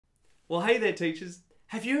Well, hey there, teachers.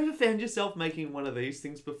 Have you ever found yourself making one of these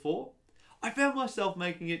things before? I found myself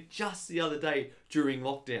making it just the other day during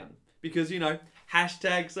lockdown because,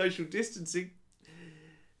 hashtag social distancing.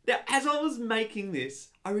 Now, as I was making this,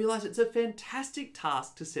 I realised it's a fantastic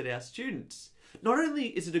task to set our students. Not only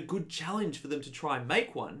is it a good challenge for them to try and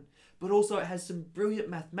make one, but also it has some brilliant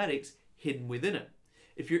mathematics hidden within it.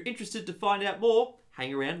 If you're interested to find out more,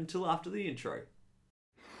 hang around until after the intro.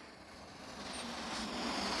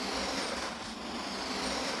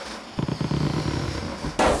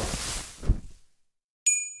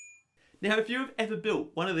 Now, if you have ever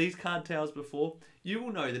built one of these card towers before, you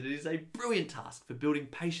will know that it is a brilliant task for building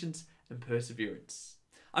patience and perseverance.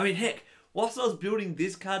 I mean, heck, whilst I was building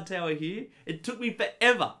this card tower here, it took me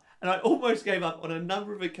forever, and I almost gave up on a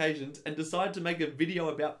number of occasions and decided to make a video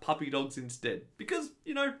about puppy dogs instead. Because,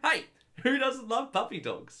 hey, who doesn't love puppy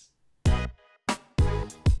dogs?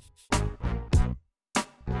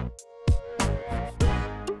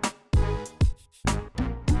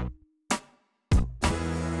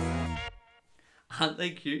 Aren't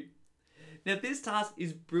they cute? Now, this task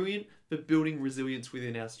is brilliant for building resilience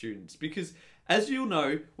within our students because, as you'll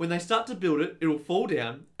know, when they start to build it, it'll fall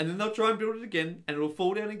down and then they'll try and build it again and it'll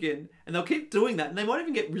fall down again and they'll keep doing that and they might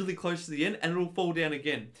even get really close to the end and it'll fall down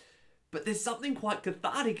again. But there's something quite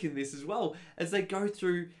cathartic in this as well as they go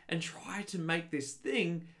through and try to make this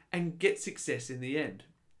thing and get success in the end.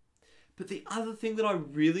 But the other thing that I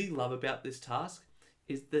really love about this task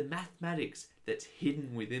is the mathematics that's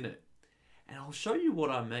hidden within it. And I'll show you what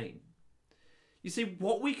I mean. You see,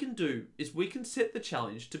 what we can do is we can set the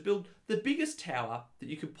challenge to build the biggest tower that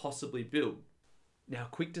you could possibly build. Now,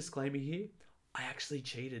 quick disclaimer here, I actually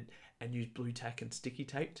cheated and used blue tack and sticky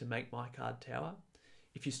tape to make my card tower.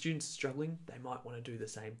 If your students are struggling, they might want to do the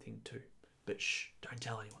same thing too. But shh, don't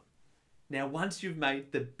tell anyone. Now, once you've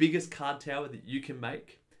made the biggest card tower that you can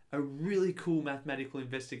make, a really cool mathematical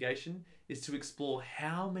investigation is to explore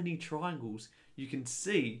how many triangles you can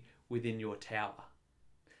see within your tower.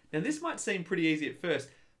 Now, this might seem pretty easy at first,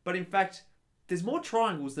 but in fact, there's more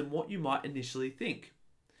triangles than what you might initially think.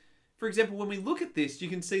 For example, when we look at this, you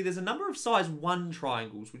can see there's a number of size 1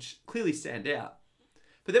 triangles, which clearly stand out.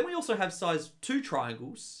 But then we also have size 2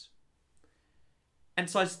 triangles, and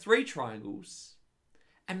size 3 triangles,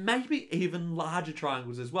 and maybe even larger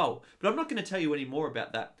triangles as well. But I'm not going to tell you any more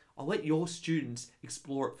about that. I'll let your students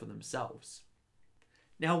explore it for themselves.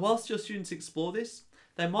 Now, whilst your students explore this,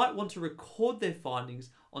 they might want to record their findings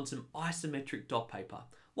on some isometric dot paper,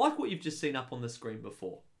 like what you've just seen up on the screen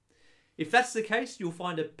before. If that's the case, you'll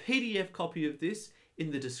find a PDF copy of this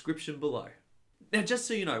in the description below. Now, just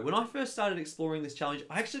so you know, when I first started exploring this challenge,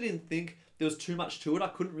 I actually didn't think there was too much to it. I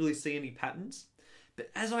couldn't really see any patterns.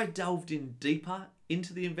 But as I delved in deeper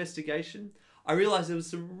into the investigation, I realized there was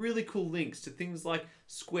some really cool links to things like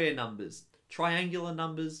square numbers, triangular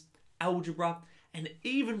numbers, algebra, and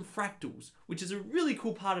even fractals, which is a really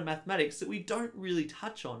cool part of mathematics that we don't really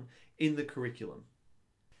touch on in the curriculum.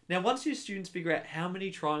 Now, once your students figure out how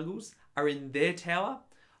many triangles are in their tower,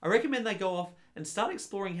 I recommend they go off and start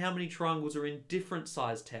exploring how many triangles are in different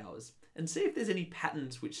sized towers and see if there's any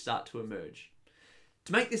patterns which start to emerge.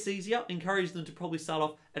 To make this easier, encourage them to probably start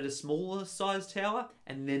off at a smaller sized tower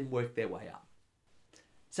and then work their way up.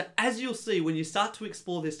 So as you'll see, when you start to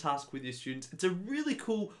explore this task with your students, it's a really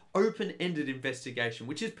cool open-ended investigation,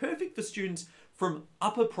 which is perfect for students from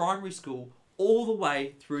upper primary school all the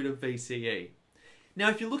way through to VCE. Now,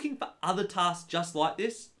 if you're looking for other tasks just like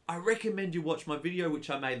this, I recommend you watch my video which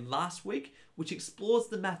I made last week, which explores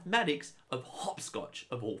the mathematics of hopscotch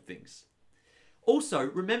of all things. Also,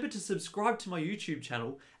 remember to subscribe to my YouTube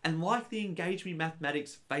channel and like the Engage Me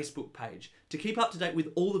Mathematics Facebook page to keep up to date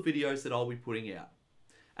with all the videos that I'll be putting out.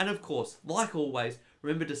 And of course, like always,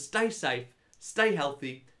 remember to stay safe, stay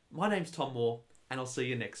healthy. My name's Tom Moore, and I'll see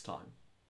you next time.